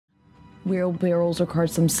wheelbarrows or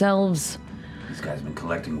carts themselves. This guy's been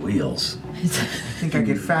collecting wheels. I think I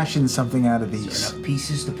could fashion something out of these. Enough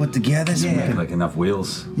pieces to put together? So we can like enough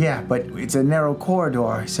wheels. Yeah, but it's a narrow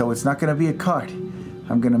corridor, so it's not gonna be a cart.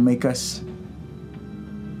 I'm gonna make us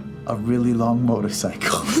a really long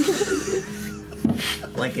motorcycle.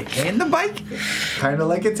 Like a tandem bike? Kind of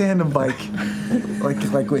like a tandem bike.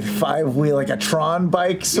 like with 5 wheel, like a Tron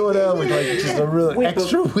bike, sort of, with like just a real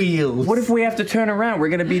extra wheels. What if we have to turn around? We're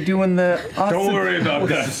gonna be doing the. Don't worry about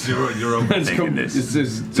that. You're overthinking this.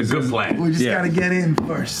 It's a good plan. We just gotta get in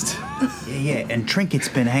first. Yeah, and Trinket's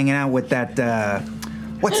been hanging out with that,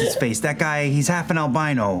 what's his face? That guy, he's half an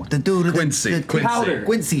albino. The dude with Quincy.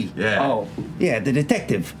 Quincy. Yeah. Oh, yeah, the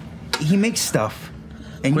detective. He makes stuff.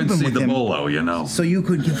 And you've been Quincy with the him, Bolo, you know. so you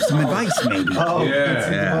could give some advice, maybe. Oh, Yeah.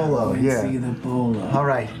 Quincy the Bolo, yeah. the bolo. All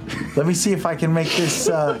right, let me see if I can make this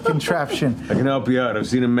contraption. I can help you out. I've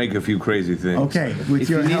seen him make a few crazy things. Okay, with If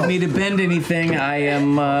your you need help. me to bend anything, I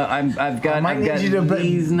am. I've got. I might I've got need you to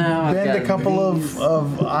these now. I've bend a got couple these.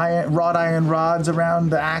 of wrought iron rods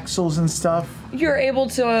around the axles and stuff. You're able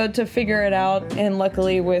to figure it out, and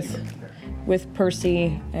luckily with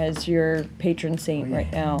Percy as your patron saint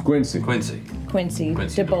right now. Quincy. Quincy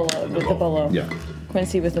de Bolo with the Bolo. Yeah.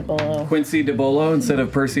 Quincy with the Bolo. Quincy DeBolo instead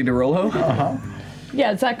of Percy DeRollo.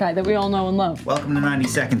 Yeah, it's that guy that we all know and love. Welcome to 90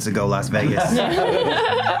 Seconds Ago, Las Vegas.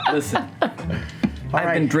 Listen,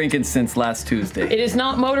 I've been drinking since last Tuesday. It is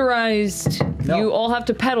not motorized. No. You all have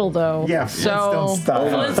to pedal though. Yeah, so Flintstone style.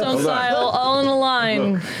 Flintstone Hold on. style, all in a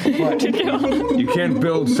line. You can't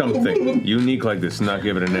build something unique like this and not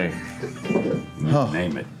give it a name.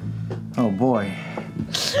 Name it. Oh boy.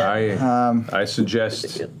 I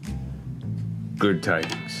suggest Good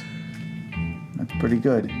Tidings. That's pretty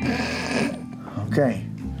good. Okay,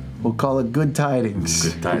 we'll call it Good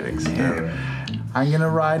Tidings. Good tidings. I'm gonna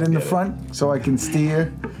ride in the front so I can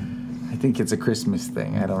steer. I think it's a Christmas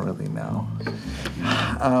thing. I don't really know.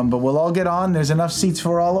 But we'll all get on. There's enough seats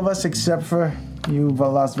for all of us except for you,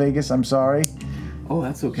 Las Vegas. I'm sorry. Oh,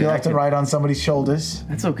 that's okay. You'll have to ride on somebody's shoulders.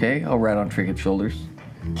 That's okay. I'll ride on Trinket's shoulders.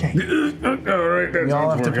 Okay. All right, that's We all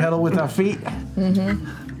have to pedal with our feet.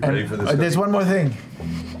 Ready for this? There's one more thing.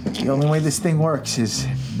 The only way this thing works is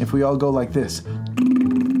if we all go like this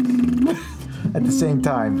at the same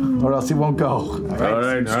time, or else it won't go. All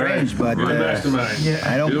right. Strange, but You're the mastermind.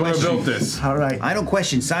 I don't You're the one who question. built this. All right. I don't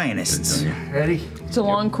question scientists. Ready? It's a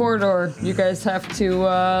long corridor. You guys have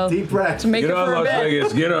to Deep breath. to make Get it on, for a Las bit.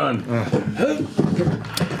 Vegas. Get on.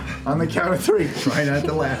 On the count of 3. Try not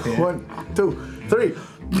to laugh. 1, 2, 3.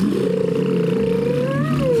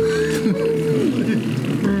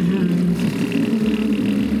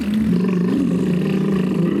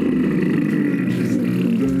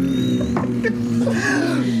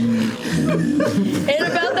 And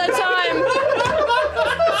about that time,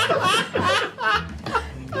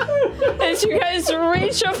 as you guys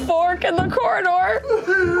reach a fork in the corridor,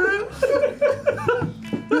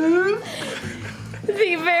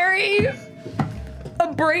 the very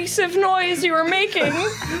abrasive noise you were making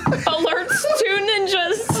alerts 2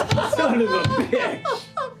 ninjas. Son of a bitch.